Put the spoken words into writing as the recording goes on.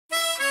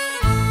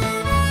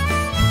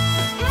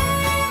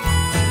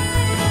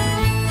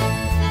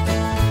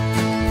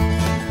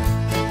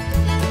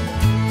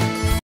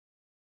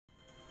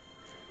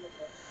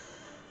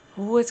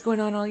What's going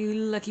on, all you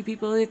lucky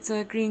people? It's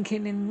Green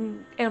Kitten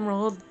and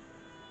Emerald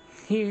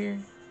here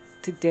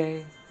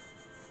today.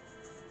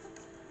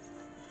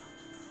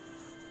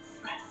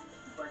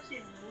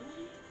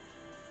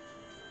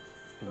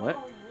 What?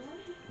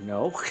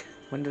 No.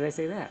 When did I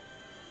say that?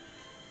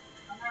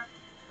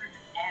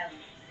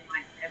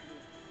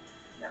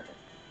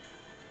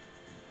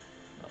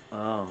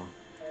 Oh.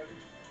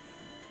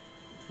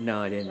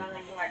 No, I didn't.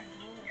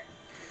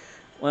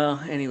 Well,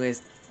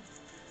 anyways,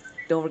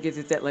 don't forget to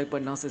hit that like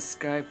button, also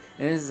subscribe.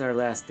 And this is our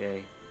last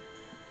day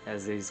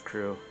as this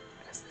crew.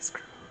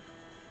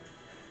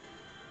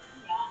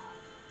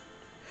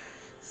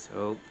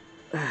 So,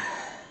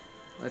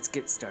 let's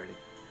get started.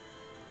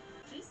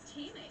 These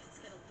teammates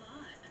get a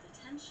lot of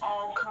attention.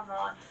 Oh, come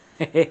on.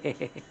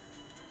 Okay.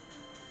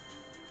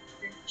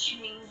 They're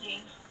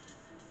changing.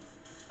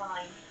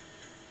 Fine.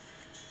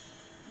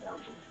 No.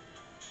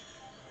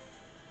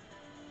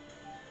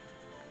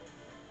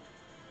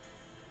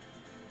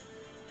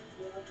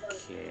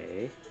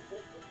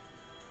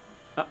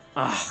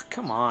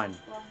 Come on.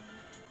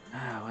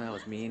 Well, that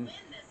was mean. Win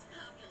this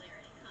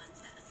popularity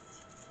contest.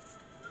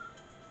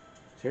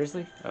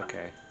 Seriously?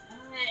 Okay.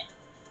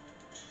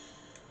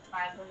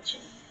 I'm going to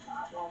change.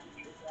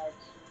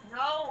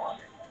 No!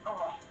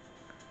 Oh,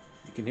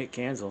 You can hit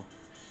cancel.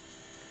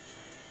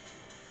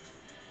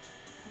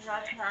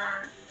 not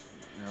her.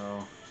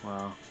 No.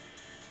 Well.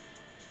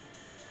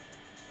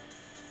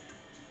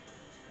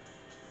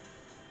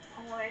 I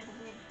wanted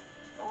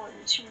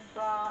to choose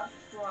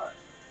what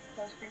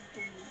husband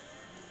to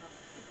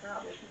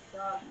probably his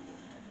dog.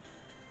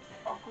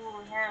 I'll go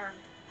with him.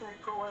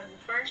 Could go in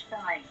the first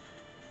time.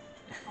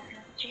 I'm going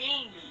to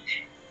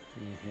change.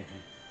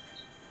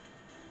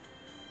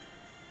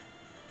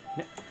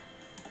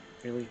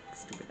 Really?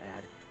 Stupid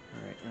ad.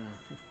 Alright.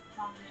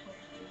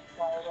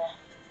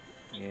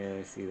 Yeah,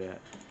 I see that.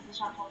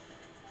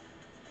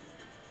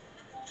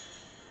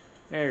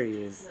 There he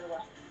is.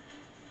 Oh,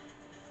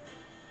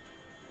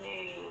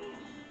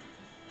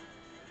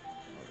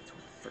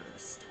 the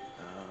 21st.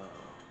 Oh.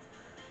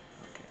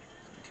 Okay.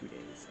 So 2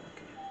 days.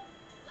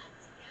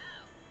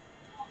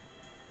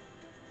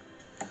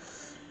 Okay.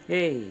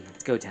 Yay!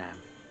 It's go time.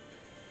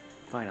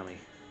 Finally.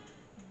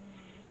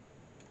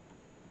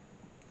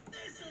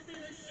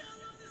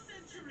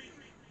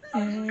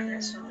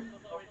 This one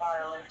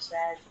profile it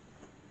says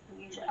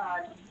he's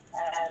on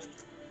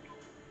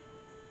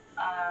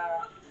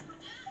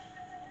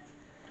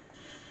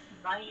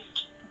Mike,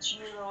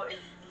 Giro, and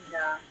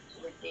Nina to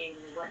the game.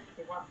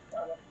 They want the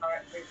other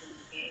characters in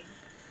the game.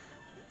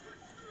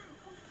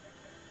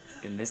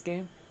 In this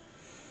game?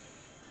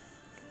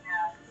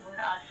 Yeah, when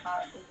I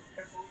thought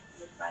they're both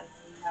with my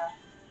Nina.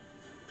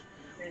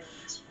 And,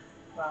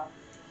 well,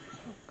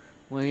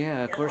 Well,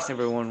 yeah, of course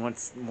everyone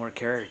wants more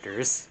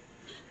characters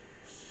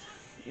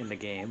in the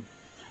game.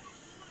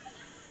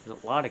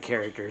 There's a lot of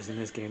characters in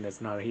this game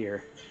that's not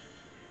here.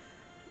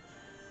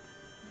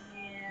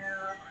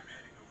 yeah.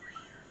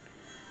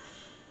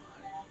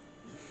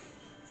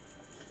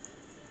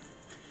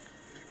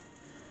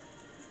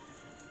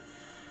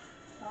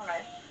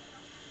 Alright.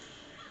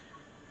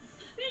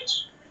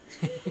 Bitch!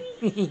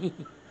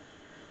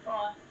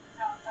 Oh,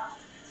 no.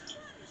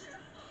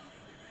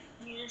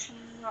 You just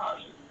know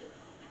you do.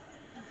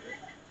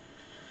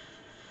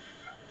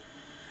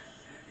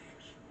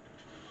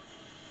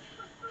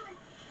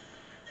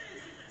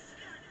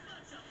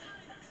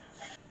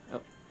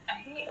 Oh. I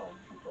hate when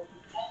people do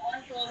that. Why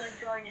do they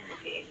join in the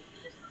game?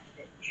 Just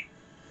a bitch.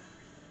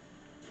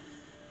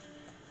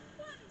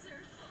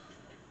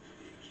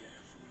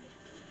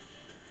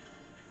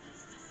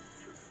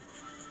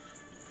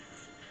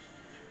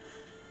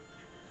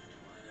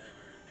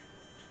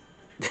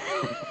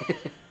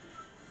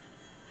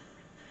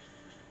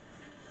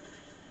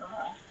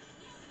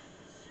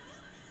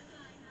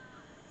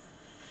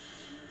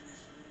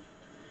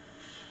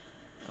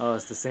 Oh,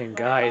 it's the same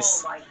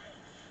guys. Oh my. Is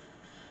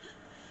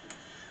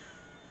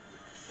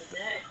it?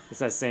 It's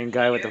that same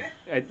guy with the.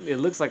 It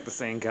looks like the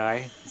same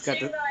guy. He's got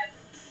the.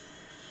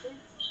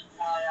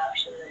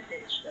 Actually, the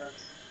bitch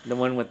does. The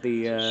one with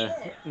the.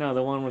 No,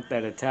 the one with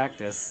that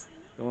attacked us.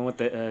 The one with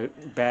the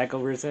bag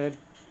over his head.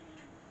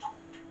 No,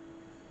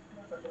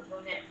 but the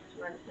one that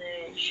when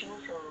the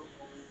Shoto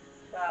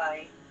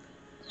guy,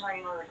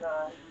 Timer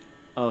guy.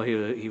 Oh,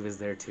 he was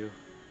there too.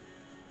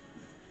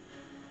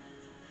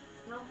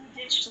 No,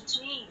 he ditched the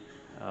team.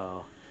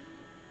 Oh.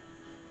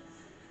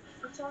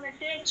 It's only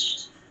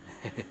ditched.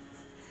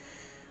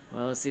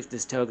 Well, let's see if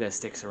this toga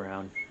sticks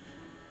around.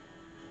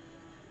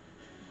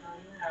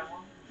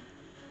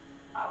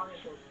 I want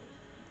to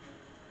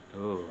go.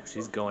 Ooh,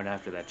 she's going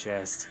after that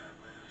chest.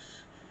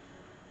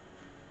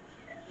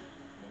 Yeah.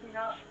 Maybe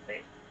not.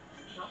 Wait.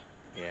 No.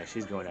 Yeah,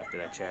 she's going after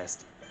that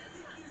chest.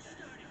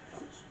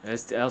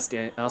 I'll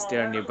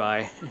stand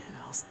nearby.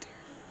 I'll stare.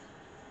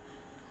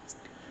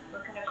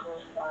 We're kind of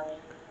close by.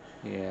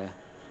 Yeah.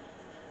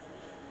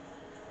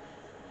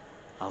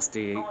 I'll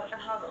stay. Oh, I can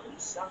have at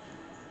least some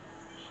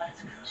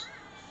weapons.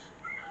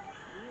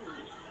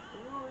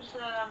 Ooh,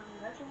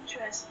 that's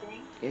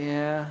interesting.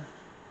 Yeah.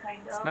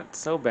 Kind It's of. not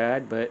so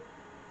bad, but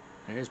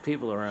There's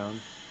people around.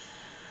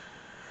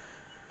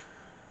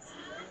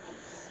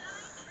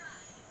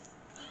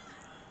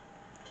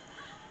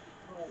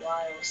 Oh,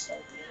 why is so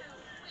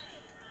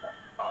good?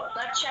 Oh,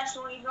 that chest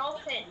won't even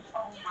open.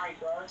 Oh my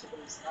god, it's a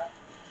bit stuff.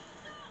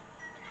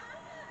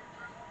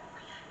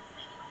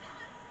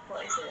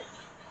 What is it?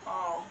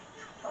 Oh.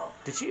 Oh,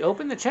 Did she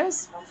open the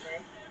chest?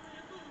 okay.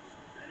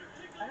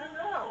 I don't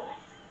know.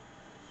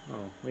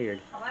 Oh, weird.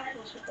 Am I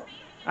supposed to go?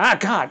 Ah,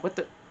 God, what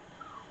the?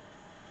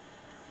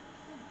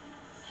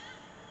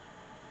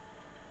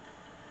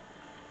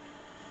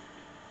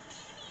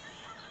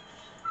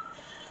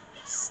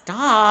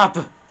 Stop!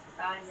 You're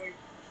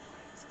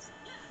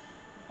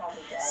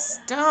probably dead.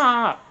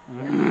 Stop!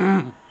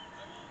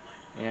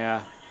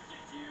 Yeah.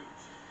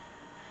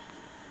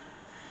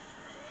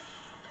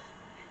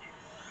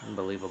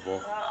 Unbelievable.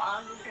 Well,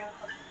 I'm just gonna.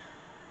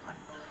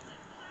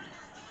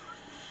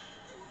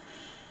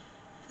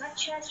 That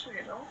chest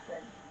wouldn't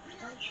open.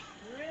 That's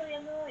really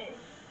annoying.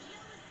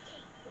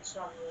 It's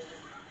not really.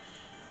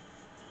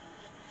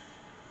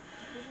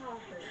 It didn't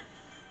open.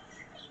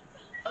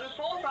 Oh, the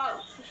ball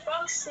out. For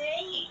fuck's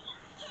sake!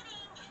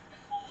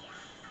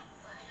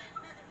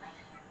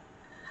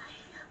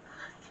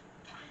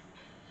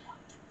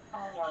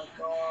 Oh my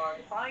god.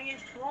 Why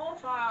is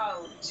both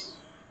out?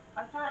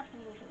 I can't do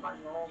this with my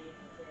mom.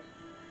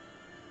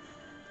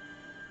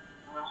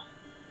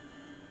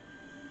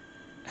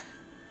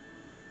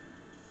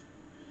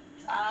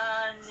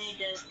 And they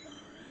just.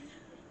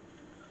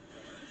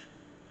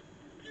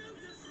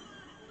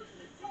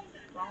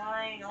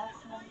 Fine, I'll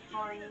come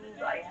for you.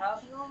 I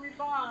have your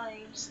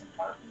revives.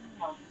 Apart from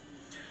one.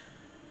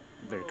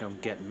 You better come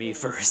get me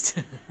first.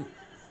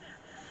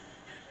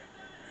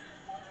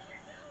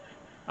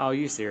 Oh,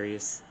 you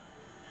serious?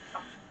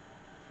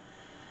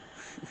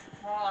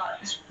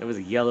 What? There was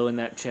a yellow in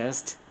that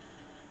chest.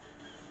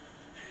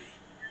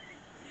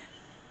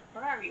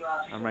 Where are you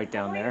at? I'm right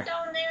down What are you there.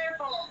 down there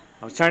for?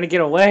 I was trying to get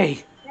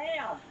away.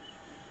 Damn.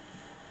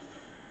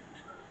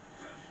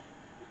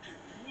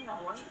 You know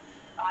what?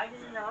 Hiding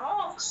in the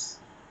rocks.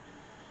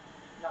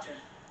 Nothing.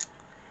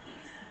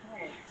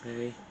 Okay.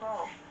 Okay.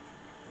 Oh.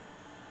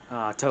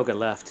 Ah, Toga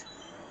left.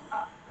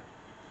 I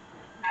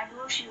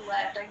know she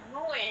left. I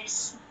know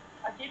it.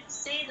 I did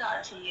say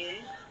that to you.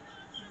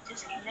 You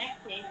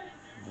disconnected.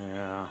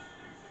 Yeah.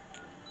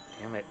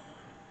 Damn it.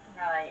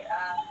 Right.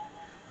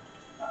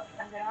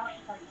 I'm gonna have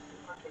to find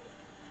you.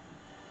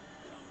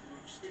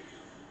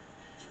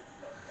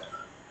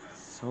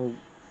 So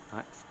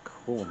not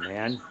cool,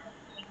 man.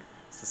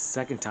 It's the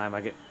second time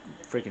I get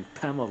freaking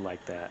pummeled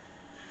like that.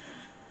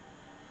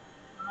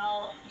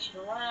 Well, you should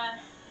have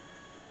left.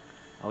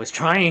 I was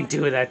trying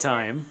to at that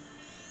time.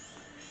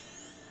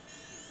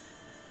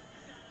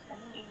 I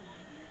mean,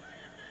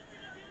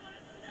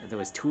 There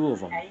was two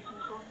of them. how you can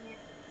go here?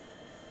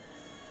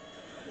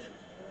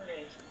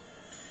 Alright.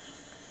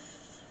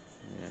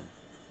 Yeah.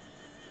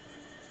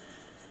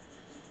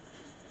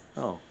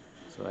 Oh,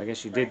 so I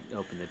guess you did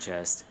open the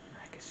chest.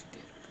 I guess you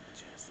did open the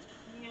chest.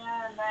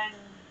 Yeah, and then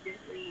just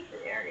leave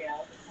the area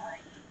all the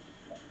time.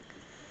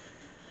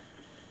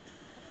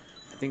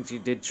 I think she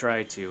did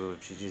try to.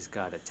 She just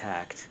got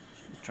attacked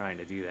trying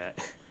to do that.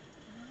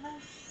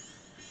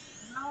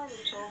 Now the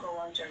Toga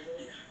ones are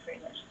really pretty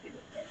much do the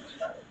same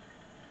stuff.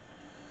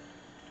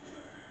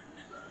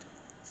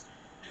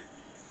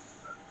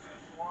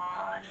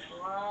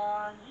 Come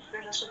on.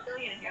 There's a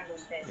civilian here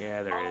this day.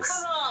 Yeah, there Oh, is.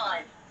 come on!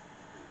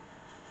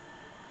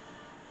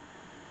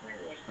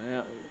 Really?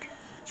 Well,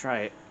 try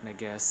it, I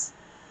guess.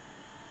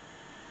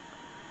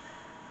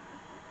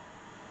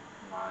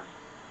 Come on.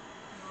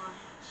 Come on.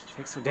 It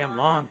takes so damn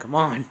long. Come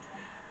on.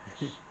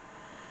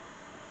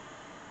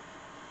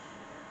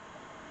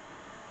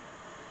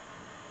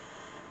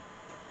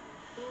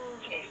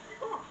 Okay.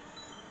 Ooh.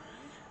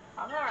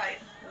 I'm alright.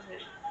 I'm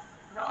good.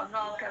 No, I'm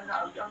not good. I'm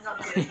not good. You're I'm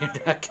not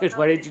good. not I'm good. not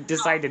Why good. did you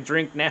decide to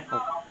drink now?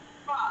 No.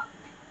 Fuck.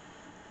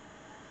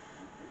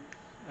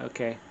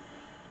 Okay.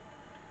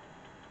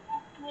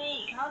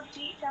 Hey, how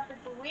deep have to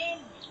go in?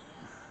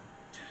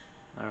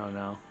 I don't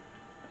know.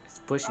 It's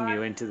pushing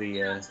you into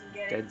the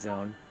dead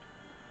zone.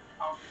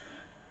 Oh,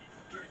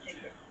 your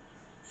ticket.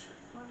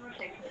 One more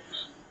ticket.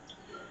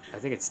 I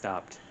think it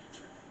stopped.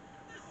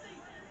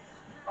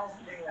 Oh,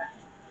 there you are.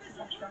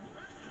 That's fun.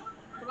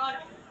 Come on.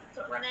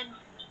 Stop running.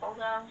 Hold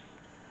down.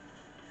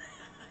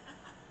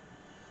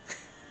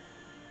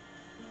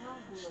 Oh,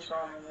 who was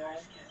on the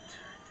wall?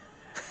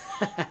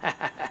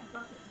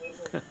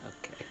 Okay.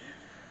 Okay.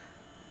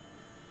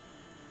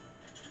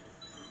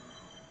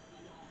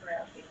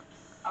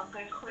 I'm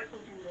gonna quickly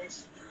do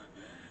this.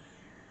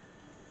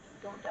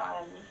 Don't die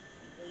on me,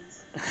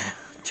 please.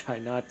 Try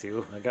not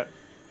to. I got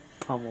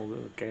pummeled,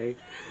 okay?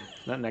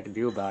 Nothing I can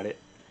do about it.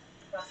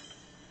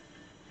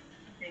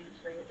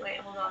 Wait,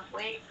 hold on.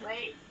 Wait.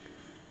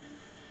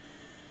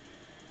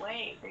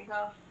 Wait, there you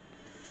go.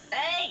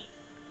 Hey!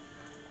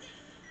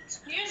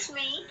 Excuse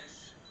me!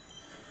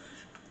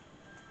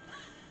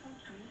 Thank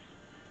you.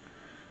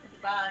 There's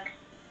a bag.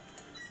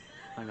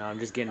 I know, I'm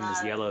just getting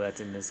this yellow that's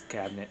in this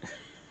cabinet.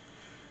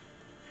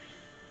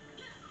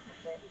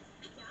 Okay.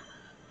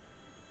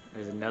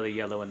 There's another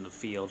yellow in the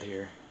field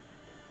here.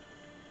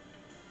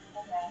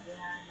 Okay, yeah,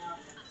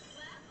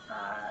 I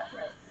know.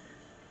 Right.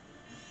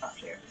 Up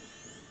here.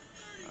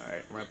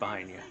 Alright, I'm right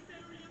behind you.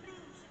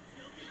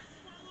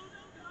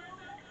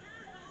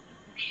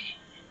 Okay.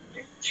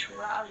 The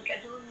truck.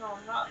 I don't know.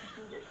 I'm not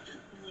good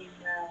at being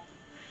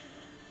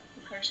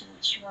the person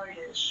in charge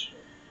of this shit.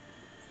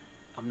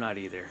 I'm not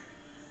either.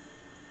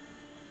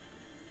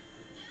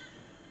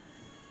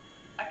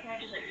 I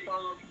can't just like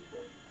follow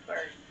people for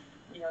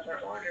their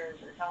orders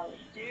or tell them what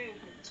to do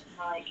because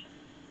I'm like.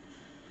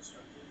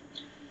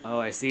 Oh,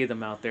 I see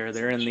them out there.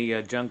 They're in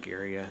the junk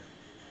area.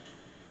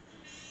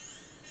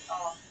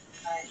 Oh,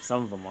 right.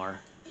 Some of them are.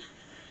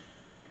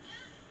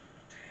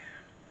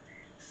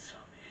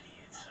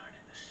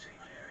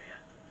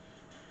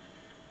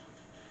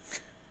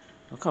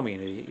 Don't call me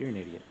an idiot. You're an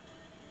idiot.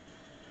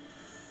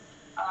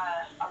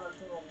 I'm a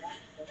little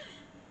mad.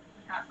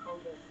 I can't call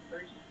the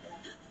person.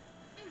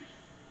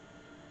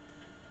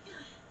 Yeah.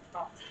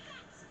 Oh,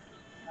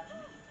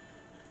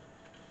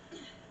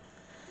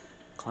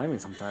 Climbing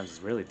sometimes is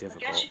really I guess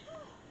difficult.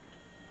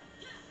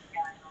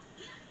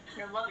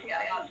 you're lucky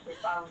I actually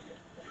found it.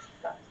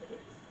 That's it.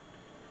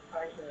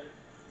 Right here.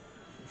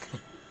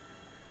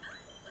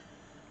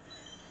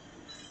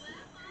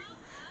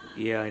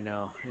 Yeah, I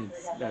know.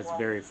 That's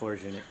very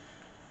fortunate.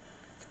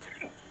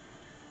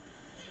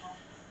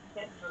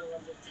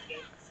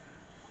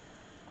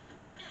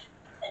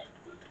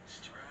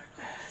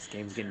 This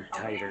game's getting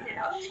tighter.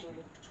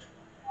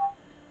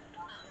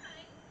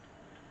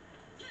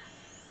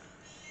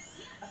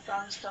 I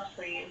found stuff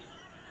for you.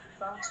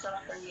 Found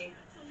stuff for you.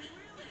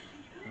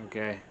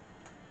 Okay.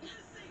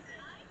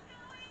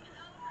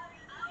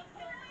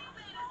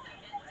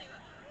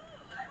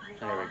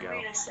 There we go.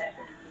 Wait a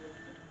second.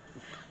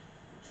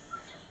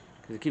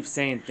 Because it keeps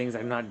saying things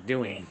I'm not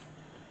doing.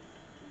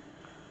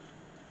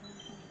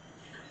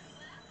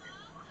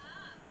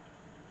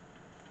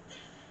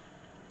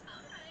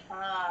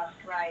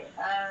 Right.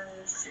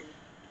 Let's see.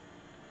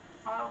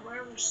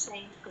 Where was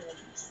safe gonna be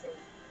safe?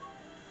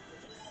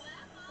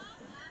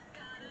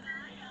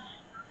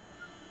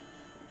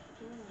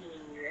 Ooh,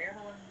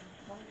 everyone,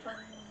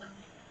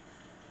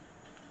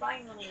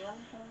 finally, one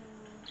time.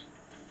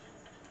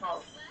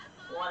 Oh,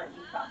 one of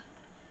you come.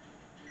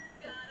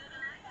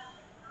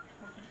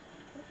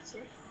 Let's see.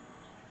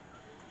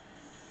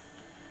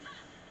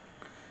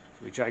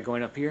 Should we try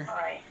going up here?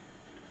 Alright.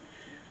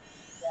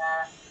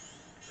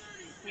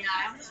 Yeah,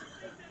 I was.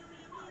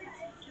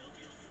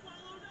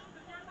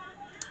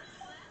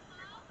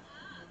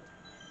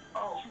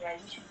 Oh, yeah, you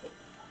should get.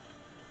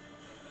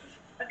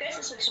 I guess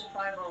it's a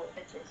survival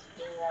if it's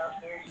out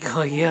here.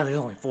 Oh yeah, there's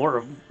only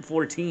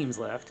four teams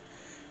left.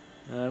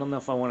 I don't know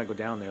if I want to go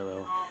down there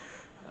though. Oh,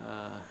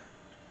 Uh,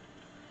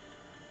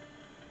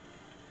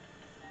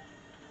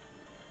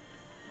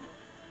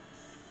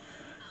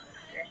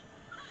 okay.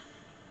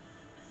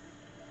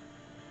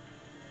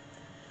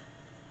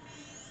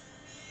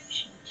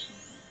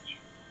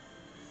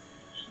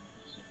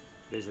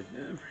 there's a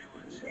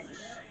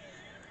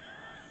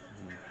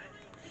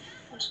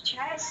There's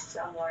chests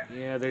somewhere.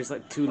 yeah, there's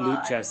like two loot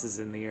chests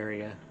in the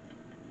area.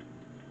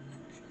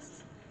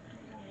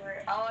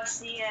 Oh, I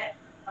see it.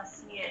 I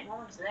see it. No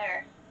one's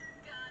there.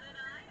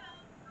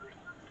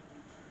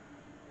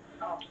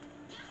 Oh, okay.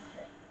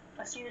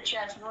 I see the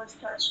chest. No one's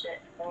touched it.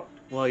 Oh,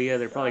 Well, yeah,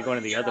 they're probably going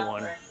to the other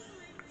one. trapper.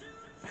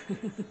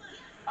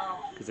 Oh,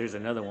 Because there's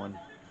another one.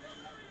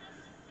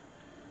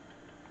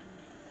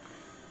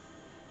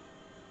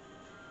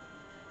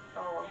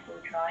 oh, can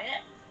we try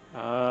it?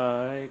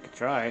 I could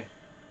try.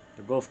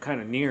 They're both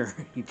kind of near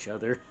each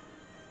other,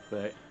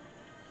 but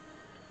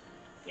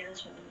Yeah,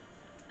 this one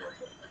was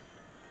it.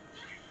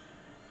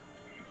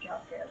 Good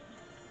job, Deb.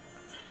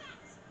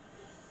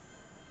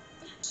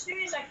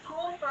 Series like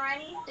cool for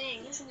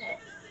anything, isn't it?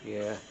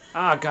 yeah.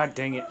 Ah, god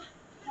dang it.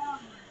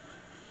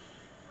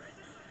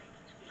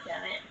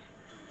 Damn it.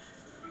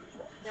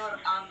 No,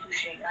 I'm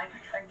pushing. I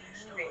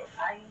knew it.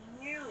 I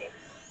knew it.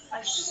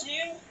 As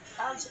soon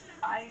as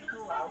I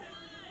go out,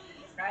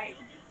 right?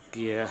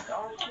 Yeah.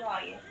 I'll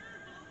try it.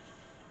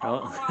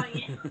 I'll Oh. try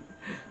it.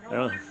 No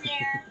Oh. one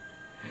there.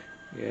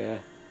 Yeah.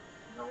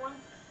 No one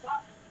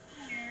got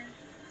there.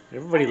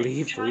 Everybody And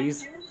leave, try and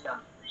please. do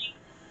something.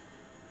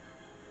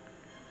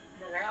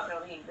 No, they're not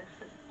gonna leave. This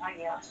is a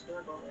tiny ass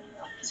circle right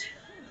now.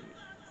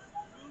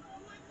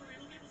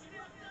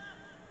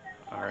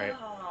 All right.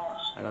 Oh.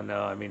 I don't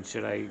know. I mean,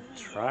 should I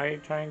try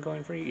and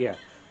going for you? Yeah,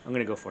 I'm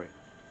gonna go for it.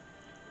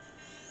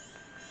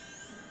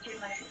 Take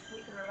the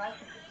revive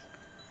tickets.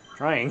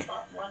 Trying.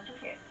 Oh, one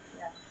ticket.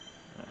 Yeah.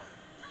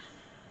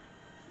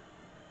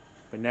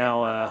 But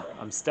now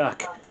I'm stuck.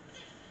 That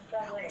Now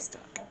I'm way.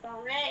 stuck. That's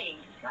all right.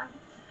 Yeah.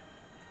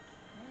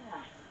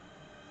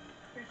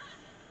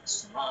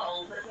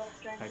 Small, but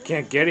that's I strange.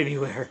 can't get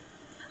anywhere.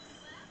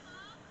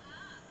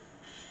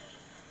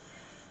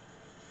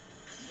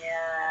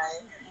 Yeah,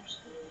 you're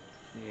screwed.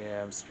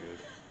 Yeah, I'm screwed.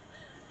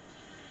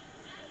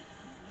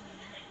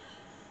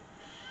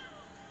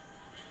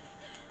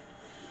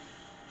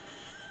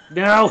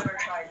 No. Never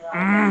tried that.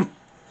 Mm.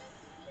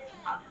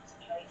 I'm just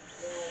trying to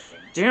do it.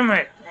 Damn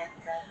it! next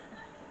time.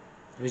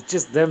 It was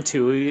just them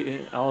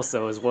two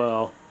also as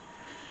well.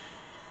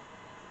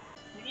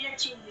 We need a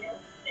teammate.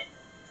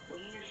 We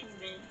need a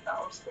teammate that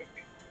will stick.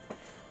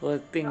 Well, the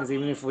thing is,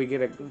 even if we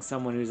get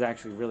someone who's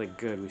actually really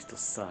good, we still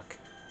suck.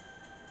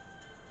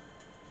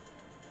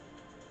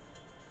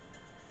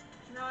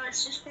 No,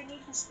 it's just they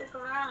need to stick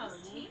around.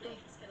 These They need to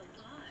teammates get a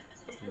lot of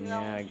stick Yeah,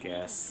 around I the team.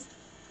 guess.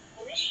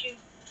 An issue.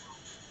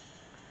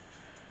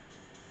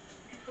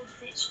 People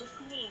ditch the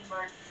team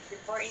or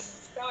before it even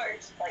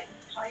starts, like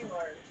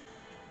Tyler.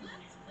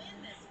 Let's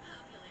win this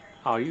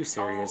popularity Oh, are you game. Oh,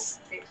 serious?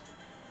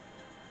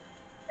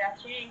 that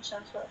changed.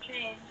 That's what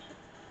changed.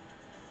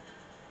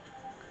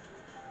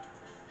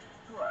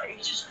 Well, you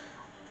just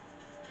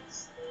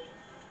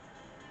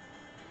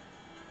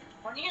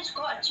when you just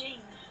got to change.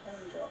 There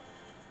we go.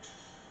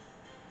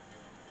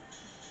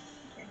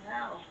 Okay,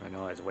 now. I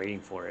know, I was waiting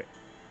for it.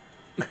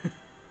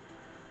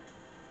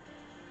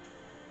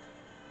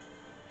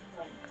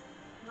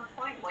 No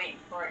point waiting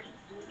for it.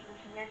 You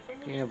can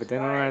finish Yeah, and but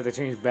then I don't have start.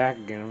 to change back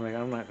again. I'm like,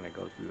 I'm not gonna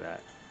go through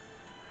that.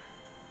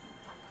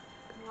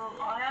 Well,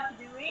 all I have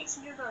to do is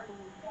you go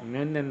to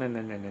No, no, no,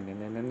 no, no, no, no,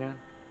 no, no, no.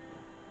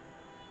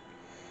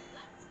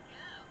 Let's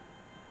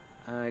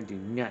go. I do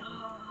nothing.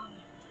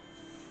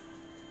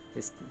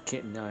 This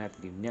kitten don't have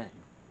to do nothing.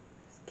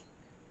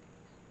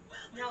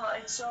 No,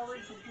 it's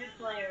always the good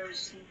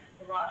players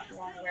who last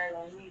longer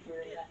than we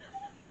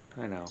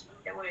do. I know.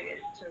 That way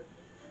it's sort of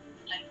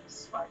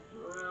like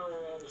really,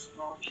 really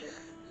small shit.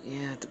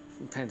 Yeah, it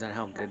depends on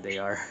how good they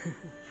are.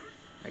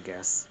 I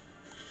guess.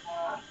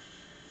 Uh,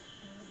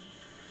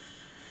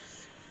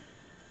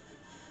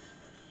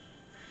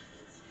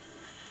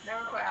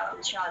 never quite had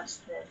the chance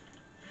to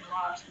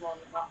last long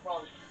enough.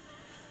 Well,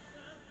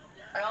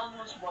 I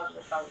almost won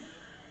without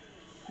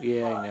you,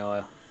 Yeah, I but know.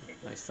 it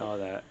I just saw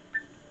that.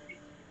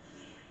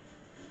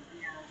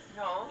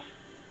 no,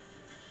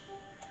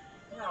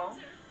 no.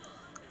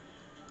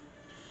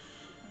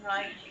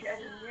 Like, I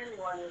didn't really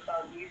want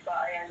without you, but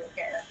I ended up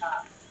getting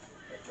attacked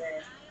at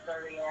the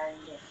very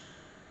end.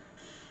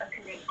 I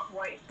couldn't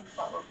quite keep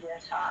up with the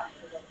attack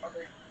because of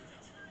other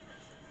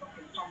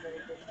fucking somebody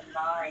with a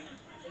nine.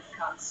 They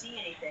can't see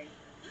anything.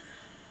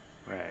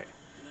 Right.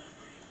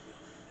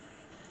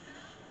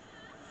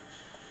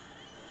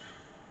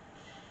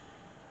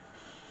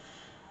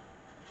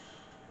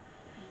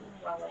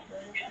 Well, like,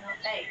 British, no.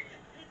 Hey,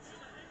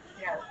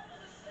 yeah,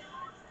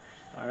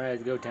 All right,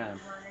 it's go time.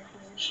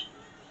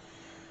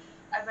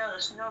 I built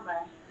a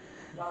snowman.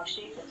 Well,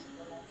 she gets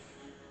snowman.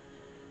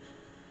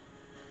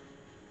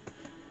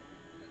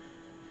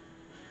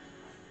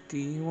 Do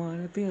you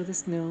want to build a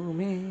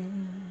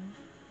snowman?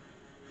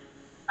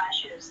 I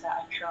should have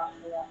started trying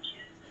for that shit.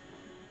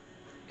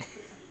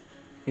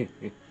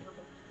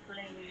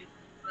 Flaming.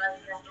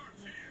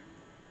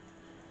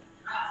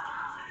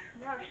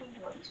 Never think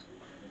about this.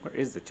 Where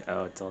is the?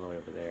 Oh, it's all the way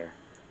over there.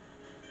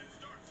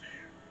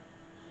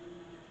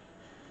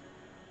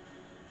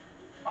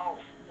 Oh,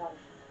 no.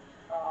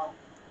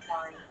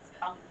 Fine.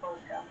 I'm going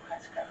down the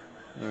next guy.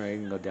 All right, you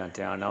can go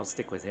downtown. I'll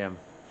stick with him.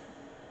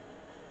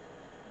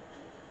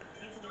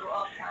 You can go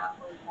up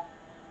halfway down.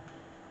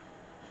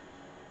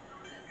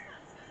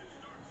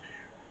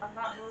 I'm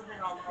not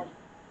moving already.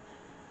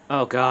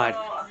 Oh God.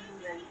 Oh,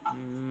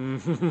 I'm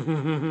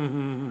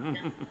moving.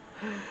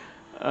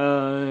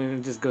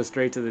 Just go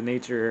straight to the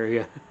nature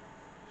area.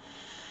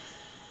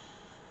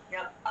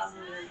 Yep, I'm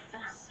moving.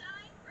 Shine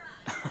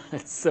bright.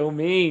 That's so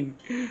mean.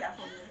 Definitely moving.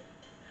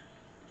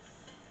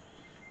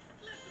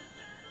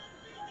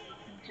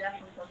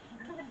 Definitely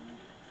moving.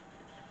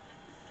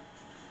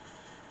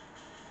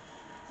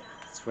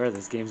 I swear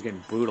this game's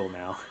getting brutal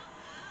now.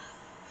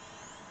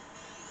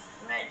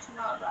 It's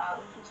not that.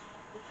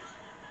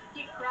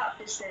 We keep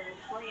practicing and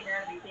playing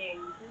every day.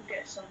 We do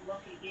get some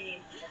lucky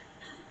games.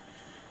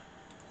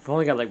 We've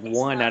only got like It's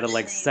one not out the of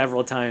like same.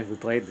 several times we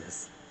played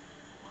this.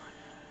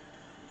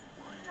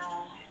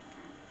 No.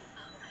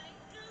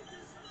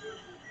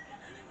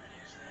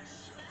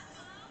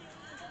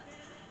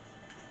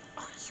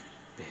 Oh, you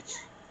bitch.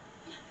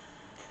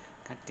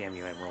 God damn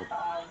you, Emerald.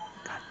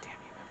 God damn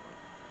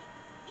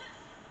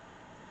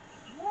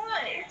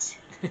What?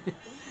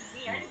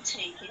 Me, I didn't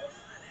take it.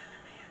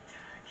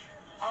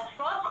 Oh,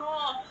 fuck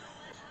off.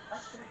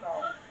 Let's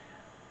go.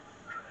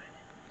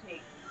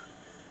 Take.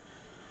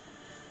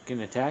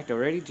 Getting attacked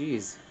already?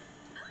 Jeez.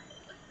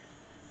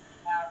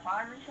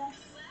 Farming stuff?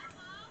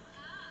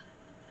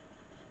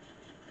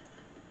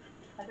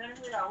 I don't know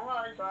who that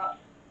was, but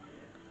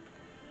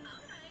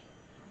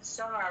it's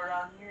somewhere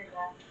around here,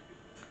 though.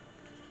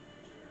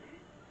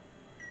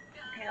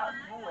 Okay, out of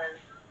nowhere.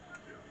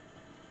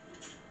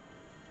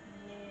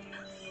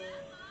 Yeah.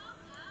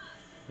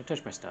 Don't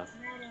touch my stuff.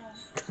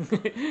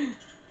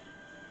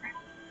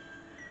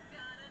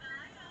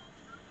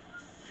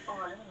 Oh,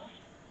 I don't know.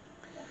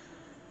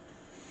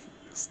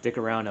 Stick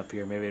around up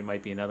here. Maybe it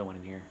might be another one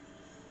in here.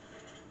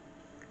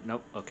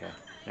 Nope. Okay.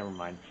 Never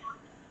mind.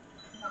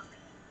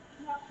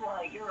 Not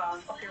quite. You're wrong.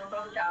 Okay, we'll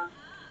go down.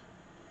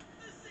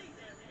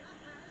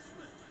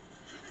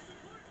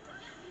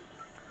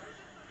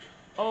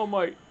 Oh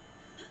my.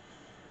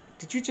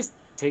 Did you just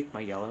take my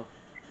yellow?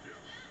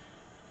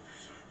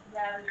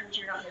 Yeah, because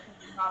you're not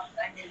making enough,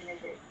 and you're gonna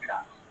get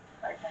trapped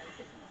by time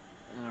you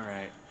All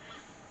right.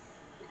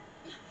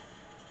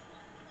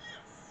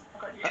 I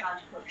got your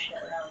transport shit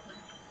around him.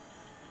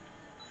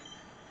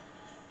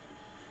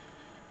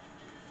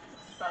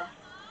 So,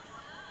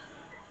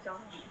 don't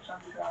need to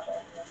come grab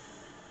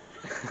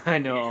it. I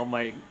know All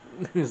Might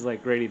is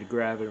like ready to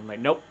grab it. I'm like,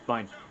 nope,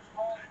 fine.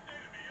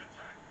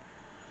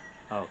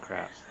 Oh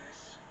crap.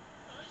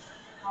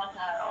 Not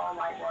that all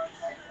my work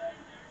right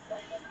there.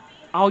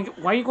 Oh,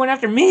 why are you going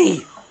after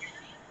me?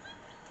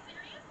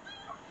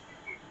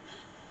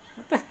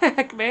 What the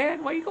heck,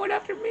 man? Why are you going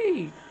after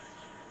me?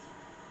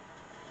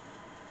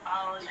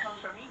 Oh, it's coming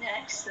for me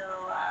next, so,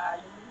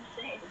 don't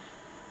even say.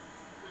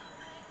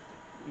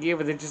 Yeah,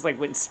 but they just like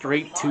went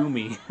straight to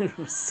me. It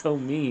was so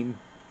mean.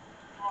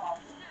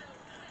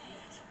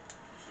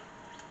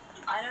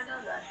 I don't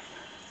know that.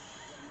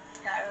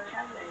 Can't really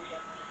tell you anything.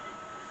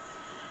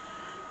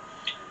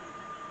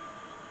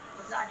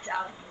 I'm not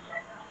doubting you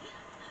right now.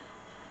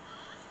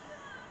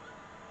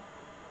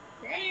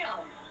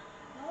 Damn!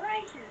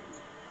 Alright,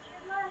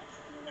 relax.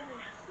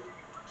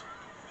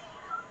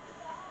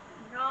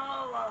 No,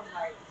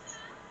 alright.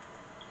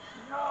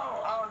 No,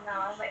 oh no,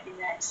 I might be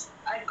next.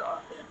 I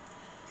got him.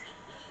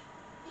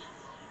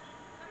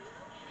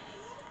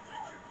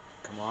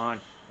 Come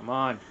on, come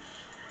on.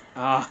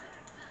 Ah,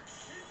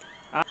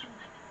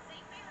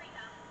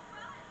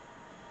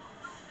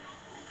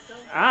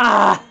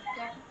 ah!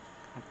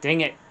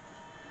 Dang it.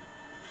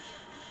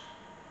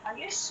 Are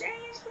you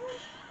serious, dude?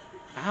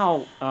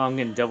 Ow. Oh, I'm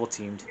getting double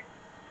teamed.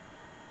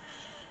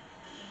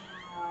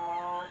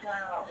 Oh,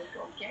 no, we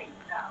go get you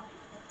now.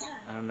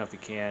 I don't know if you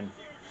can.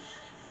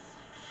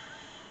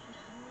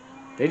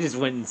 They just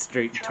went and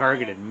straight Try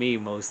targeted and me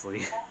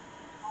mostly.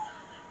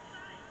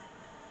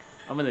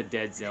 I'm in the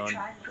dead zone.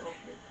 try and go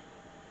for it.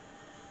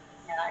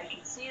 Yeah, I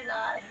can see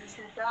that. He's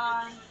gonna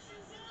die.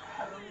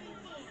 I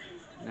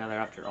believe. Now they're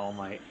after All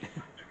Might.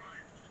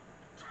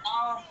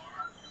 Oh,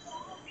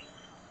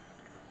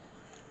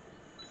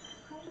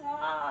 come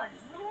on,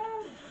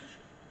 no.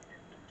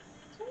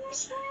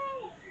 Seriously?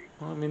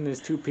 Well, I mean, there's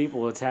two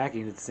people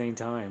attacking at the same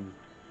time.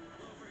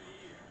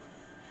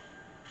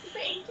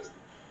 But he just.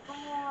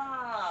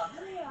 Oh,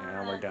 Yeah,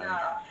 we're man. done.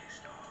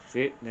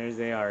 See, there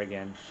they are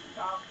again.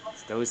 Oh,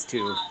 It's those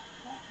two.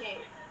 okay.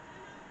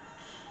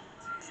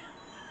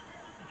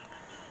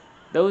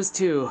 Those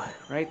two,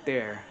 right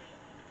there.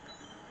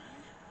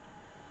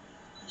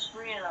 There's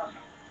three of them.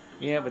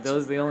 There's Yeah, but not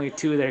those two. are the only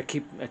two that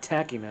keep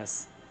attacking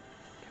us.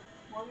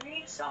 Well, we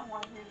need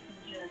someone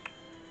who can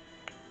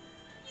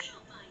just.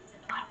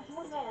 I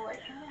don't know, like,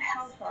 can you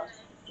help us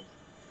with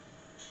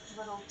just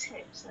little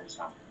tips or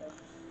something?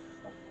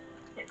 Like,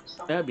 tips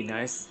on the That'd be game.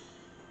 nice.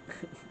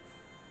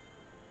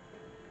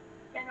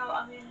 You know,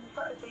 I mean, we've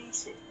got the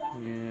basic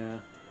down. Yeah,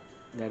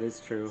 that is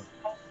true.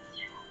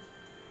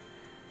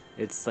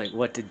 It's like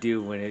what to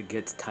do when it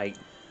gets tight.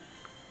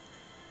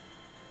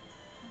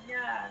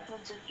 Yeah,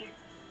 because if you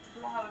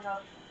don't have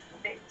enough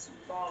bits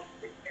and bobs,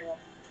 you know,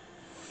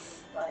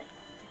 like,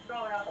 you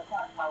throw enough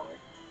attack power,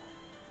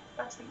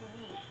 that's what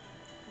you need.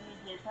 You need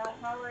the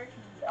attack power, you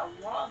need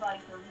a lot of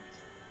items,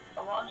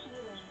 a lot of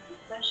healing,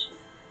 especially,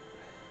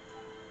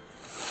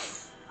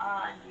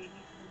 and you need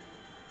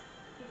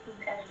to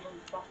be hitting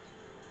everyone's butt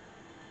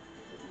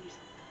at least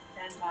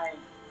 10 times.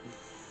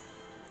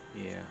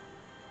 Yeah.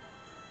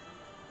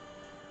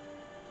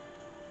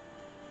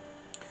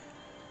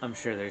 I'm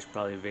sure there's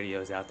probably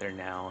videos out there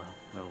now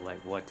of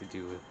like what to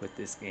do with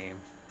this game.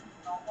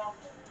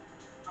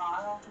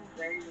 I don't think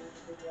there is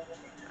a video of it.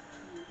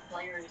 The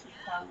players who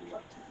tell you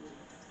what to do.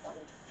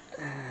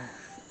 So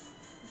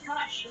you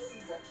can't show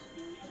you what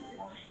to do, but you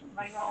know, it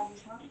might not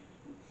always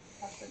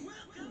happen.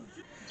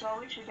 So I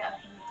wish we get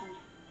a few good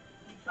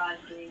bad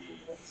games and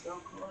it's so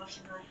close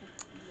and I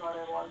could do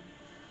other ones.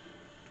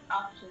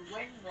 Actually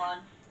win one,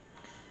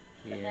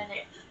 but Yeah. then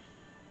it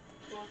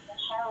goes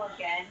to hell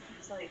again.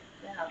 It's like,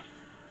 yeah.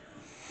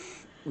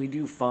 We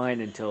do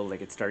fine until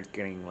like it starts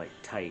getting like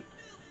tight,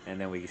 and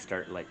then we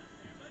start like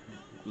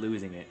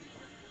losing it.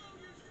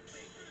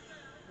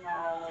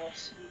 Yeah,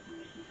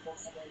 sneaky people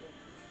say.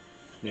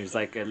 There's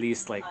like at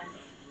least like, And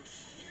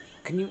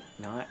can you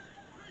not?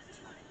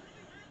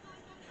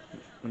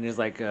 When there's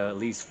like at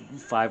least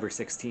 5 or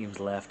 6 teams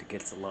left, it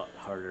gets a lot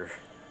harder.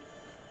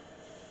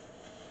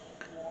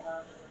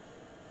 yeah,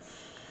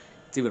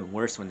 It's even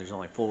worse when there's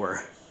only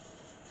 4.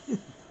 I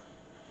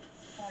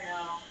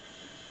know.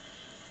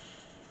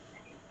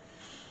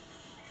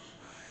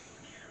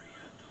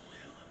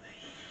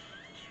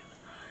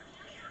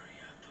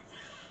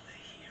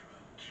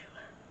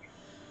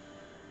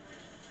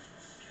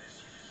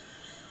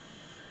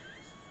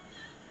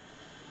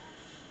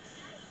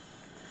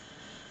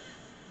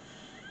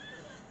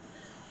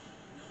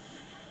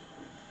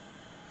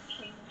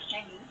 King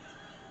Kenny.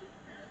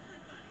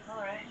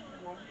 Alright,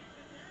 well.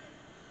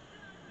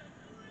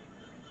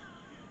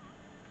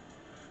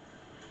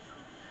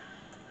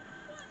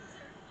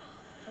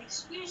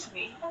 Excuse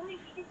me, how many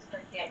kids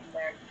are getting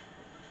there?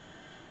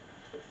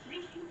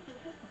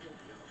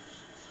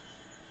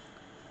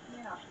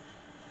 Yeah.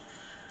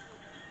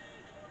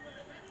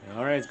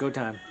 All right, it's go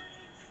time.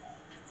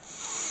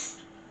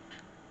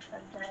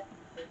 And that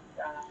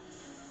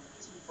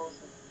is simple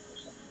or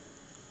something.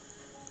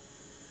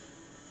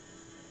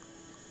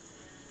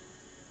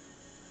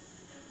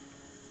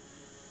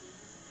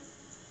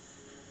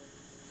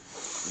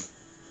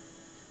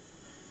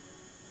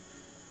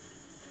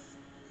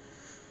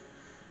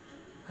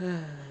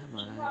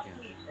 My She God. loves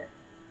music.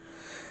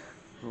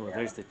 Oh, Yeah.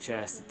 there's the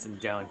chest. It's in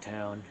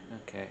downtown.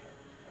 Okay.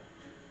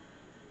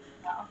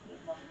 Yeah, okay,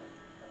 no.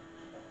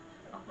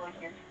 I'm going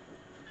here.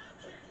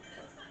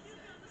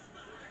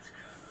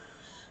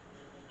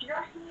 You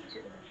actually need to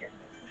look at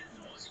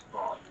the ultimate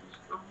spot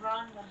is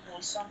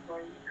randomly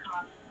somewhere you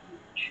can't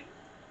reach.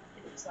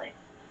 It's like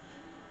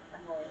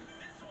annoying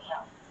as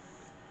hell.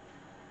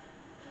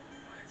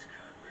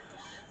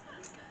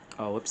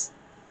 Oh, whoops.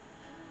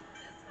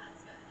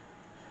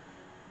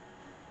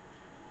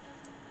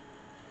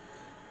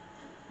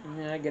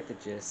 Yeah, I get the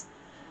gist.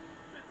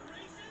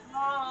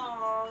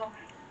 Oh,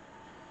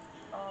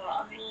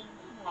 I mean,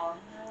 come on,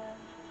 man.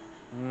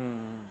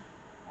 Hmm.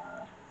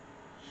 Uh,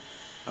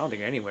 I don't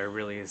think anywhere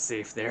really is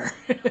safe there.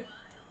 not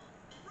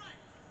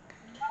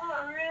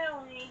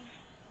really.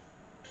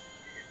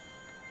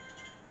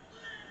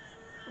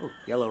 Oh,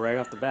 yellow right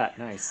off the bat.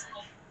 Nice.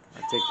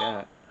 I'll take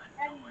that.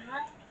 Daddy,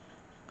 man.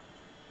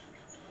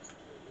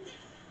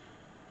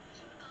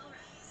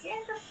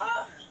 Get the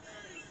fuck.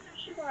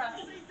 Sugar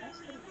apple. That's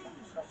the fucking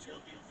bucket.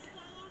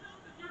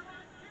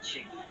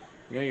 Shoot.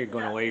 You know you're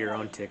going Yeah, away your own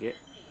right. ticket.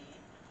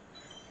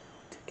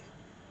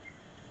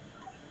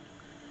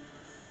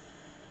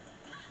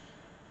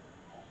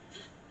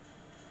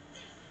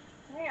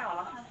 Hang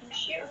on, I have to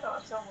shoot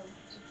about someone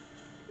just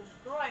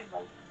destroying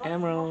my fucking motorcycle.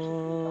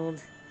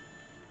 Emerald.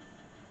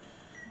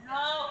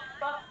 No,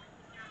 fuck.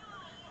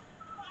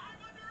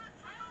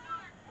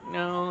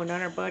 No,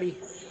 not our buddy.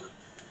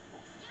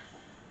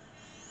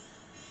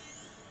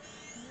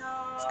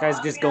 No, This guy's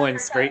I'm just being under going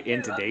attack straight too.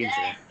 into I'm danger.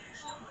 dead.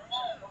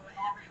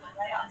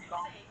 Right, I'm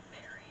gone.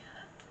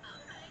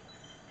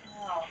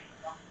 Oh,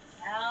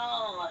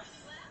 hell.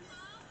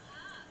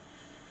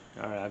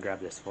 Alright, I'll grab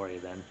this for you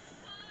then.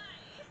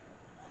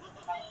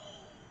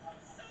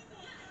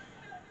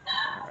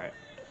 Alright.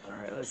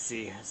 Alright, let's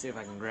see. Let's see if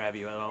I can grab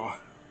you at all.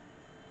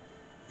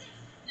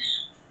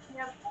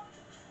 Yep.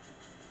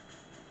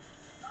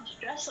 He's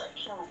dressed like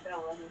Kill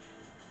Bill, and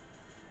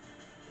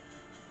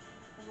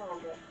a little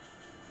bit.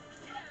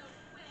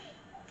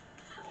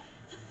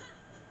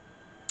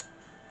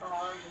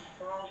 Oh,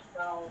 the balls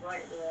fell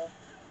right there.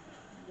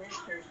 This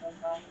person,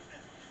 huh?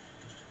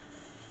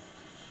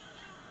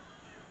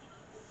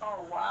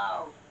 Oh,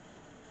 wow.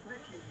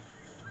 Freaking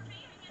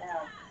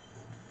down.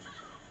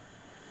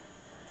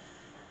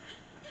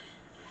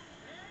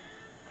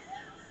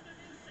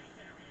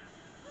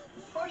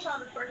 Of course I'm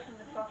the person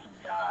to fucking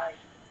die.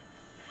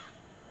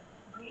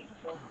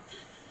 Beautiful.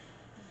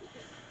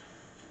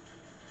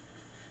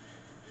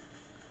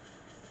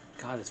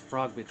 God, this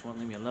frog bitch won't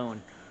leave me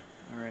alone.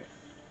 Alright.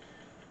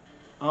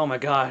 Oh my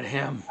god,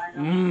 him. I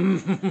know.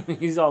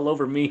 He's all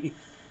over me.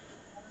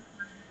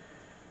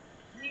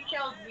 You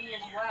killed me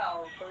as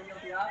well, so you'll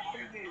be after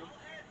you.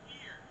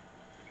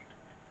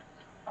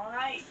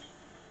 Alright.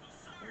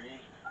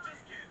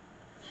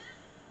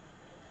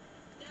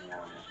 No.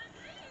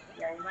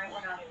 Yeah, you might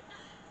wanna.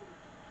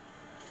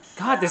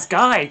 God, Yeah. this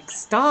guy!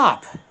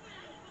 Stop!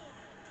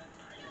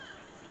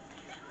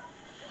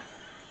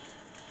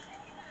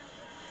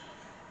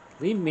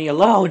 Leave me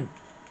alone!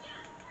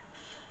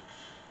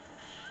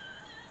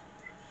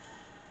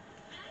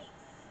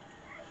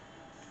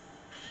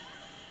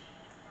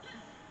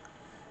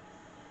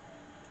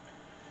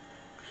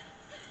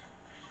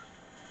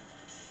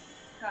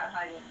 Can't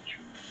hide in the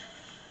tree.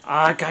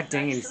 Ah, god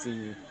dang it, That's he's the.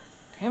 seen me.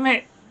 Damn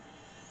it!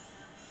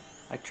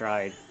 I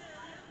tried.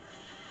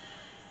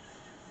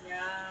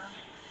 Yeah.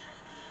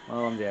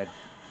 Well, I'm dead.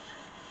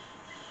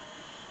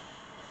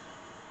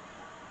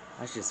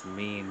 That's just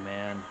mean,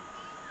 man.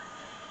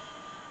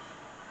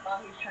 Oh,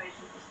 he's trying to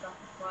take the stuff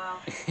as well.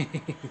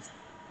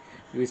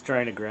 He was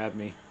trying to grab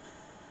me.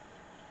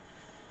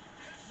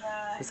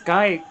 Yeah. This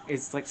guy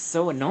is like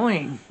so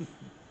annoying.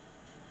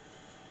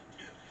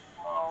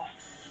 Oh.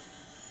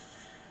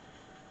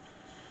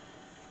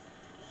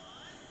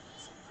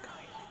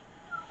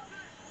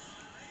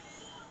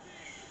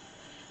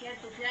 Get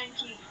the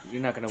Yankee.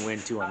 You're not gonna win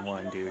 2-on-1,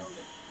 Fucking dude. killed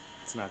it.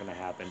 It's not gonna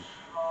happen.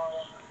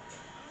 Oh.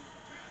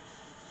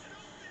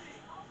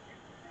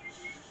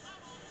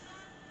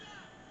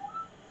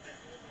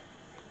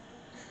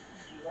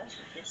 Gee, that's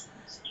a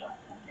distance jump,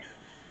 isn't it?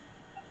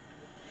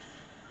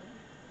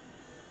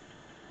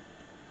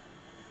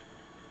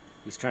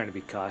 He's trying to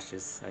be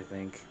cautious, I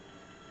think.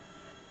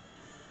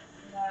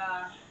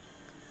 Yeah.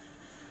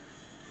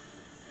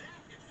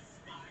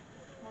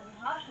 Well,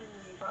 you have to when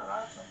you've got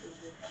lots of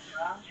people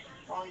around.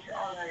 Oh, he's,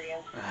 oh, there he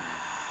is.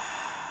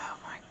 Oh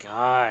my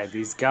god,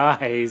 these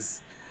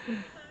guys.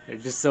 They're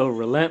just so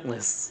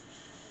relentless.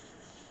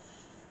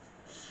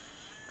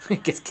 He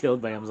gets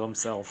killed by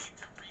himself.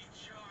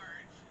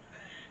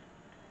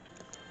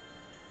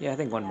 Yeah, I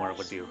think one more would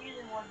Yes, do. really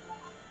one more.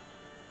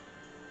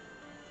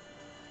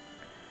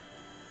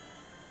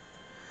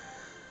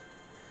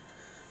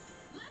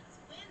 Let's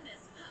win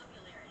this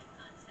popularity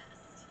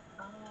contest.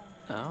 Oh.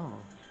 Oh.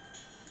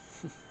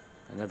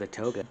 Another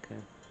toga. Okay.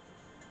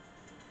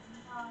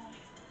 No.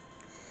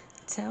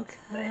 Toga.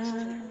 But it's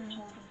just a good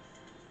token.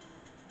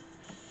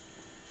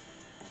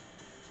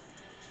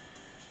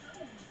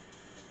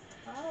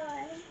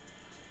 Alright.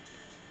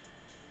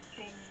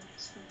 King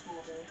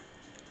Sleepwalker.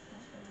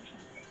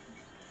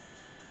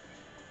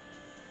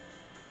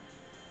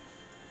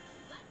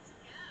 Let's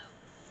go.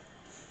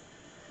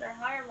 They're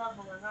higher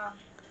level than us.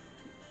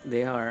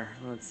 They are.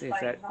 Let's see if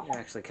Like, that not.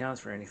 actually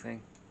counts for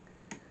anything.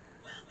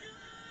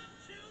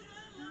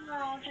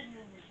 No, it didn't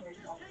really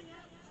take long.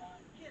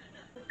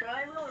 The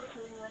guy we were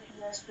playing with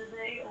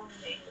yesterday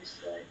only was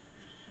like,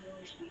 he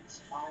only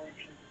speaks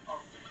Spanish and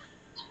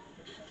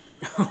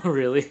Oh,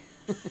 really?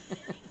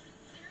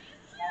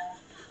 yeah.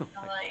 Oh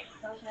I'm my like,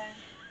 okay.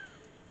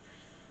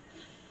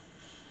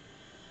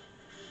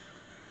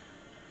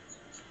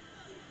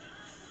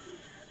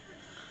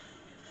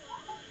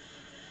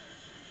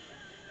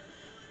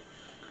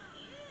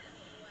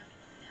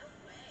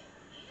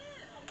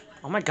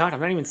 Oh my god, I'm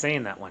not even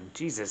saying that one.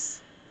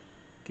 Jesus.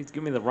 Keeps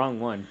giving me the wrong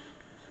one.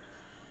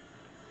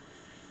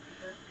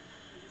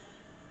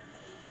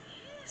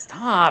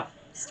 Stop!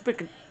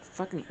 Stupid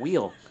fucking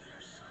wheel.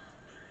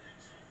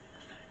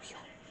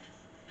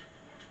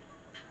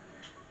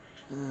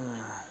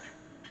 Ugh.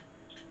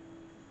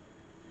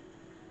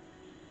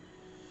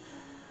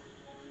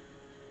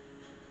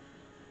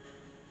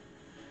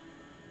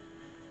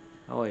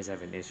 I always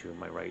have an issue with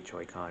my right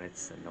Joy-Con.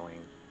 It's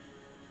annoying.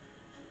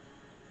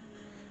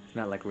 It's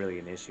not like really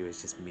an issue.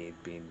 It's just me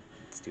being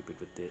stupid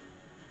with it.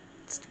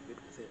 Stupid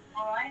with it.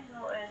 Well, I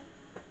noticed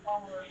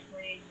when we're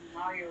playing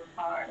Mario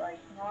Kart, like,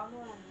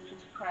 normally when you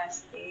just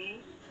press A,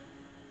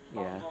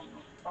 oh Yeah. no, no,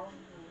 oh no,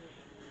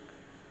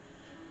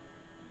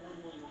 no, no,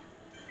 no, no.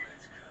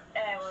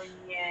 And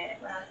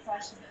when I was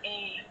pressing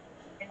A,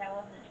 and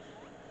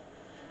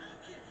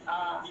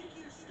uh,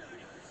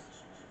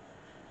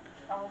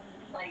 I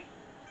wasn't like,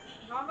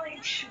 normally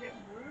it shouldn't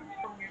move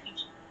when you're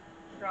just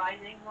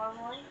driving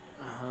normally,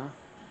 Uh huh.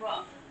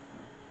 but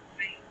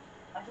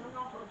I don't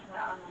know if it was my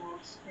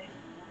analog stick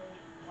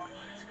or the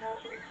remote,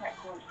 but it kept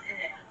going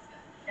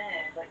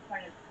like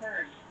trying to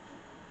turn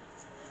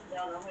the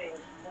other way.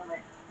 So I'm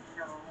like,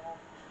 no.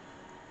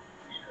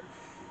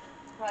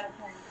 Try to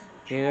kind of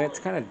Yeah, control it's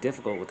it. kind of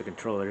difficult with the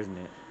controller, isn't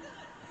it?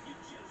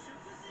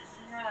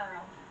 Yeah.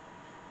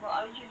 Well, I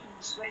was using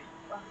the Switch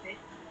on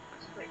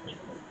basically like the Switch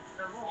for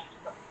the remote,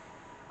 but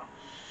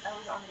I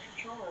was on the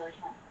controller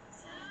again.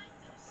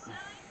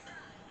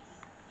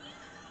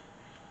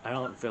 I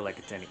don't feel like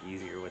it's any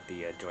easier with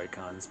the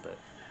Joy-Cons, but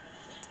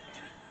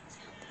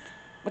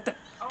what the?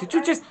 Oh, Did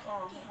you just?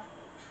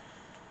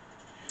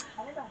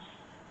 how did I?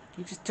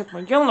 You just took my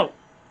yellow.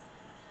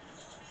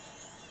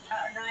 No,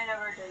 I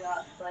never did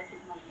that, but I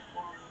took my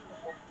before.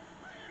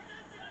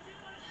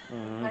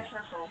 Mm. My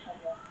purple.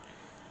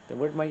 Then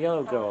where'd my yellow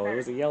Oh, go? There there.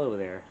 was a yellow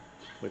there,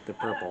 with the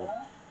I don't purple. know.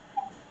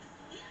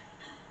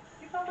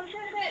 You probably took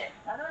it.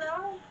 I don't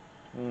know.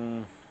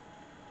 Mm.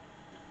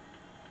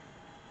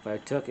 If I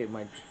took it,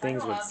 my I things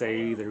don't would have say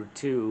it. either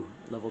two,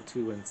 level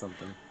 2 and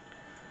something.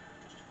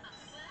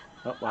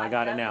 Oh, well, I I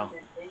got it definitely now.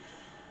 didn't take it.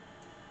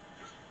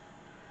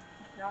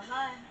 It's not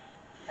mine.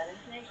 I didn't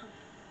take it.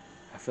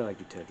 I feel like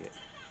you took it.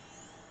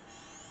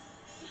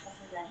 I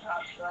think I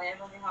have. So I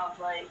only have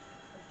like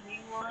the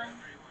green one,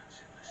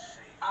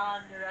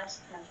 and the rest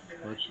can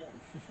pretty Well, much it.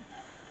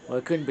 well,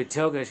 it couldn't be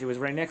Toga. She was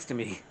right next to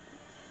me.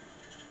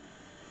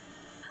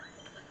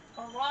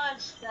 Or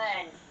was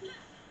then.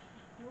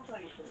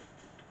 Nobody did.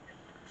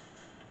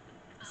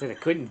 I said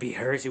it couldn't be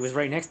her. She was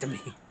right next to me.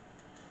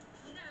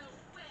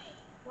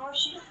 No,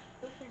 she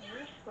freaking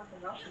moved quick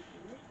enough to do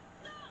it.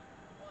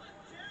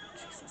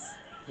 Jesus.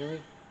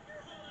 Really?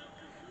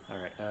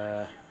 Alright,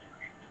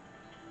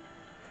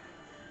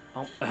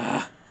 Oh,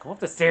 come up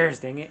the stairs,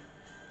 dang it.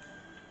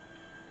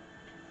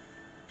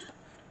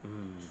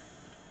 Hmm.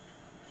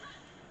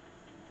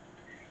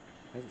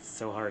 Why is it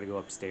so hard to go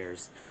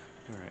upstairs?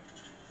 Alright.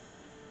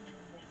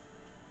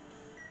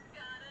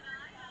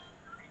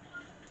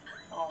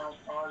 Oh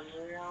my god,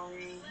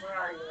 really? Where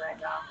are you right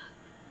now?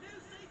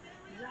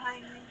 You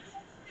behind me?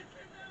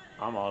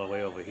 I'm all the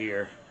way over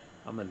here.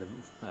 I'm in the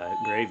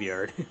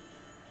graveyard.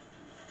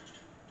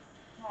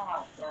 Oh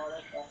my god,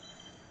 okay.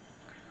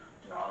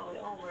 You're all the way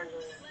over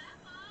there.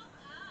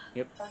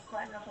 Yep. That's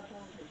quite enough I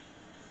told you.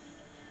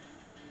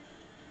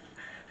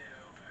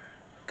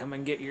 Come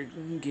and get your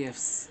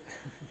gifts.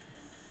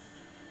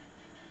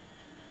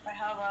 I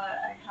have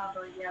a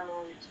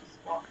yellow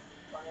spot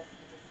on it.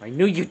 I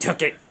knew you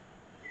took it.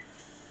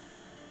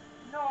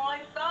 No, I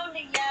found a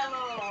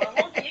yellow. I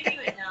won't give you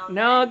it now,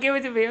 No, okay? give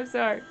it to me. I'm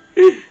sorry.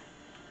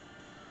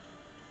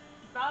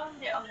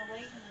 Found it on the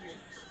way here.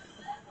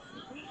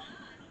 See?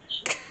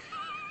 Shit.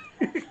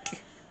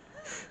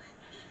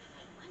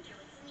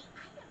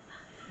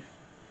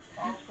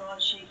 Oh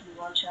god, shaky,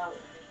 watch out.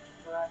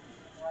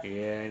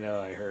 Yeah, I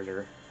know. I heard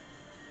her.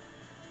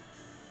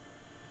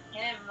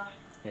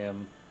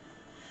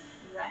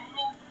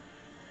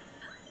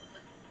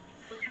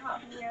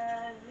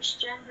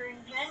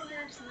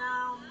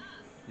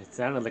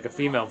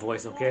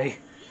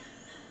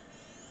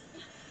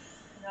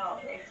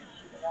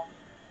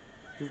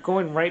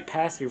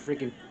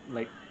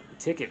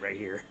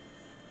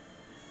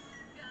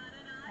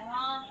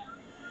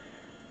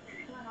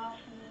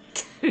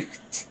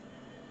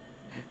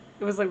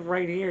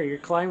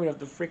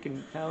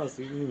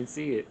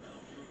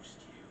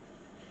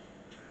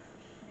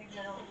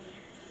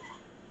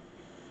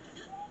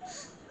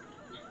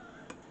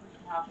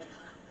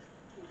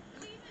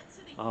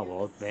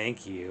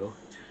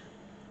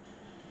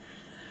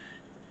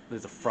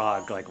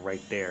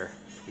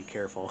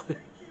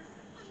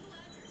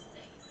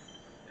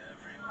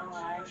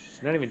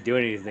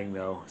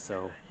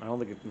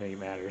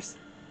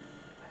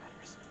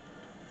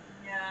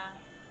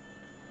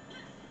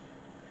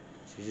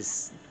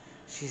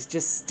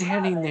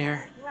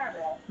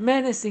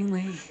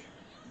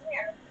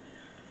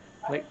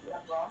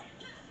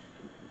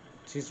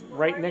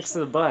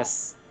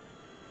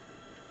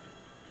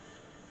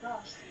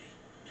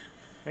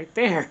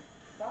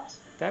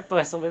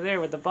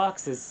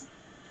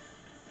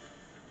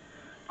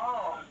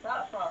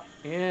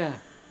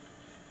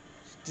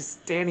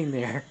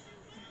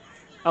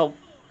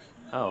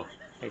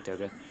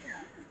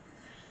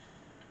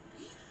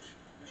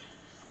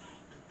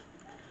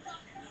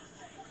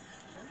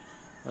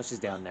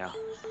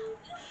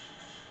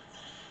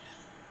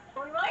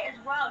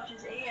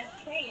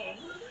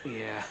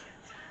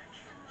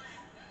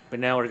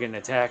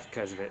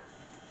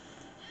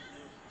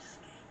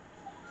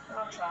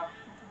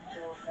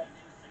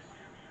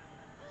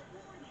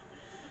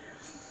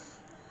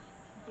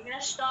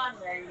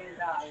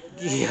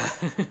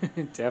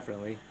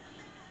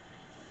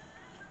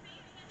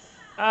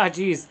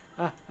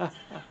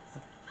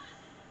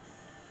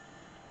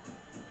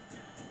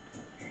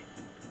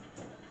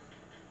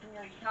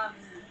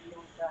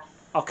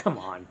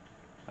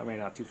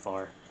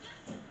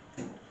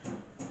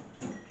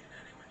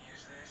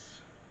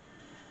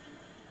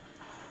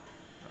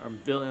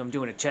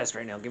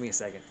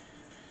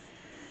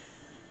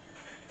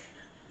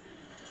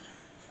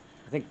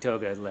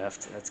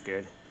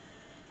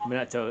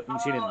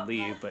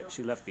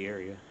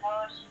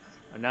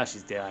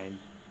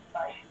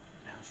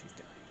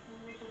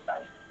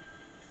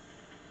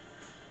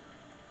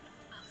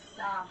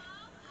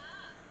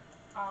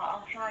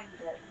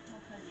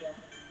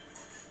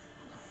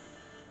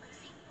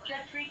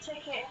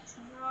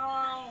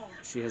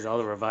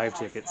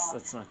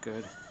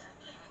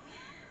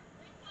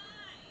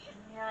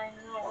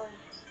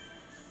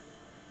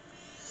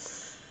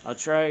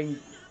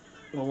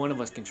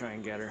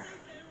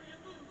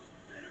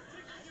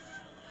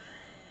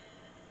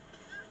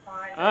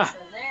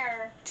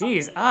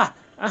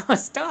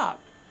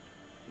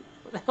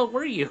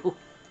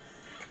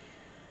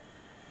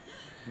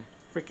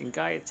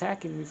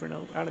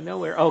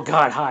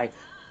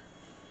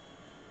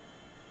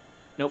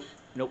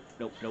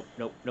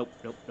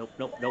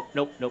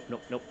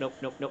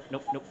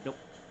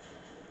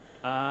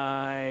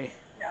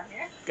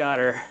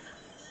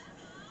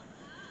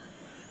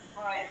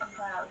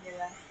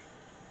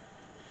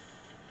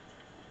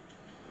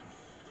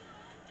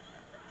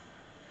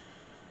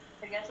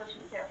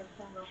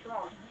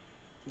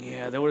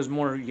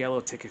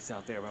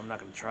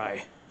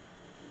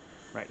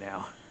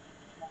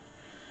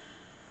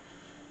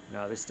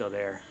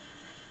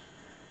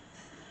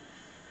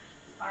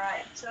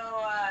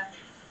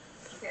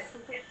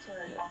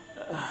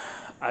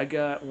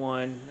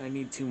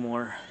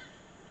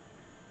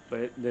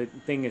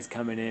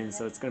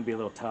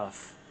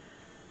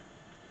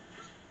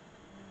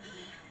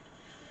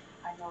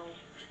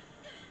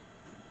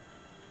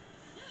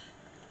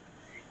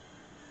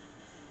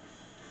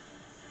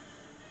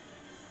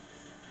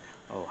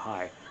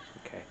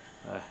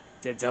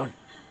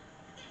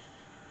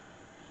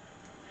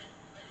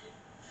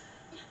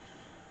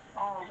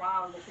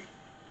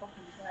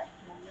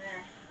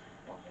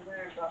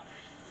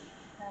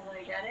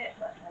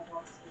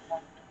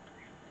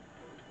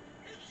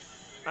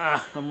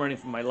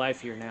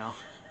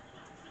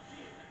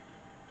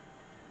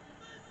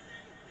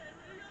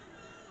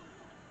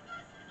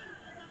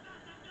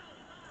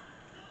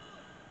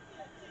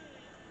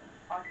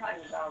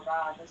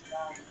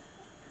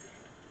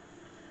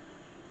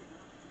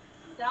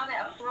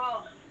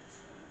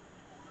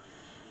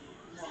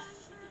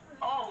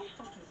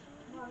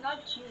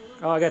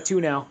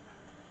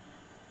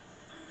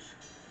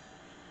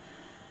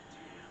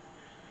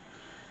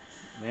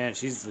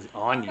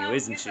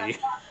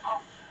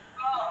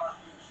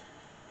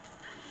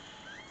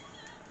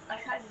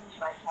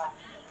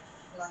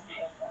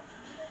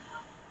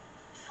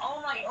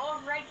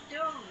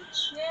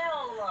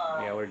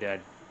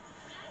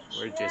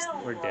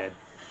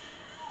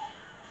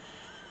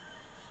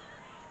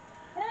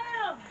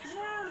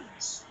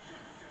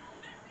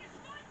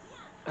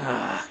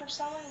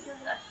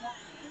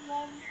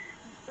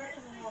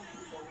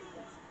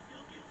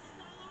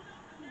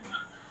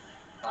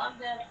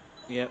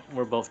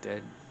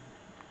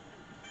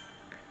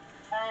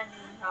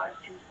 hard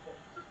to.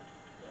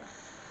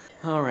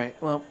 Alright,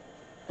 well,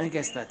 I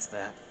guess that's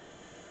that.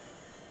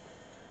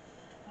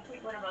 I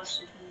think one of us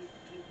should need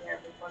to be there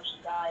before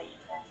she dies.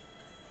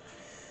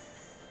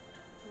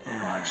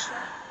 Watch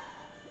that.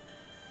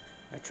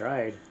 I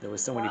tried. There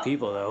was so many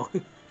people, though.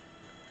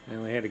 I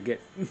only had to get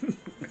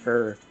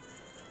her.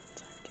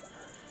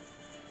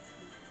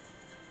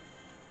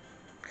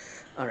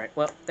 Alright,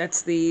 well,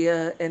 that's the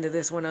end of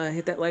this one.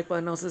 Hit that like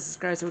button. Also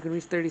subscribe so we can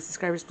reach 30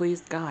 subscribers,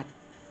 please. God.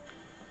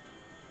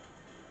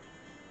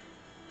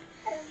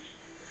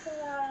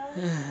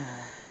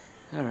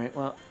 Alright,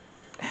 well.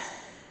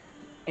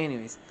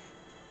 Anyways.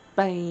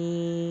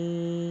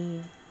 Bye.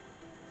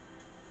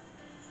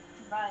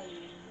 Bye.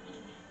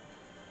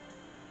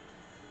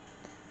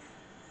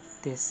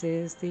 This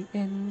is the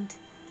end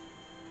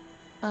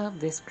of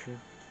this crew.